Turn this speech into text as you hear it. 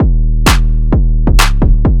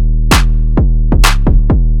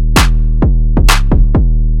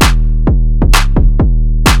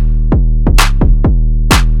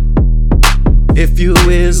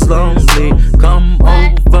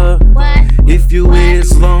If you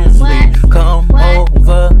is lonely, come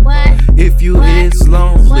over. If you is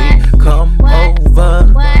lonely, come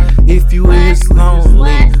over. If you is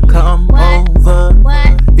lonely, come over.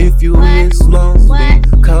 If you is lonely,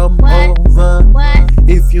 come over.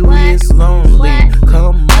 If you is lonely,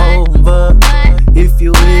 come over. If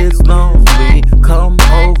you is lonely, come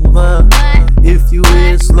over. If you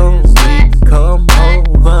is lonely, come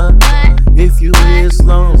over. If you is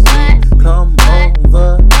lonely, come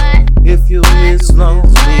over. If you is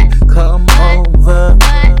lonely, come over.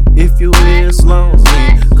 If you is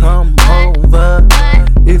lonely, come over.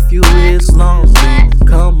 If you is lonely,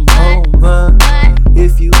 come over.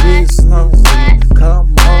 If you is lonely,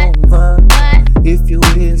 come over. If you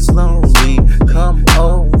is lonely, come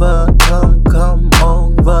over. Come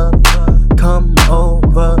over. Come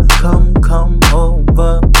over. Come over.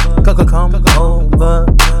 Come over.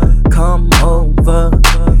 Come over.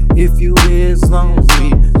 If you is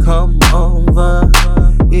lonely, come over.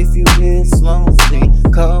 If you is lonely,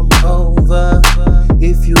 come over.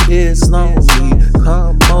 If you is lonely,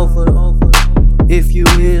 come over. If you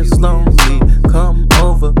is lonely, come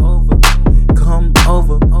over. Come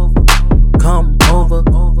over. Come over.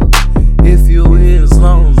 If you is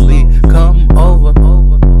lonely, come over.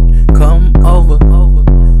 Come over.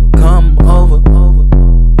 Come over.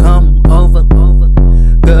 Come over.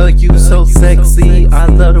 Girl, you so sexy, I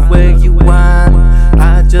love the way you whine.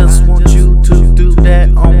 I just want you to do that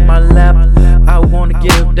on my lap. I wanna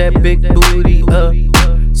give that big booty a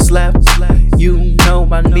slap. You know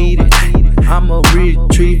I need it, I'ma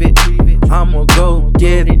retrieve it. I'ma go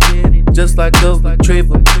get it, just like a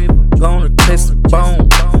retriever. Gonna taste the bone,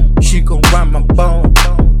 she gon' ride my bone.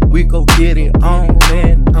 We gon' get it on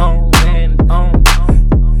and on and on.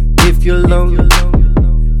 If you're lonely,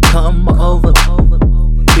 come over.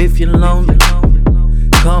 If you're lonely,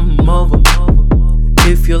 come over.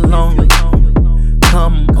 If you're lonely,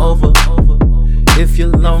 come over. If you're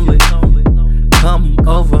lonely, come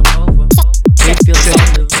over. If you're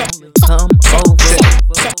lonely, come over.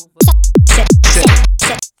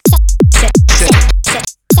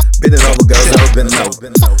 Bend it over, girl, go, bend it over.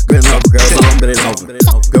 Bend it over, girl, go, bend it over.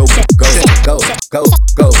 Go, go, go, go,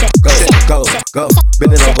 go, go, go, go.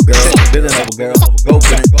 Bend it over, girl, bend it over, girl. Go,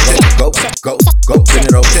 bend it, go, go, go, bend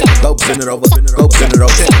it over. Go, bend it over, go, bend it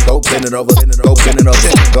over. Go, bend it over, go, bend it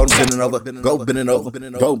over. Go, bend it over, go, bend it over.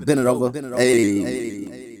 Go, bend it over.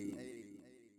 Hey.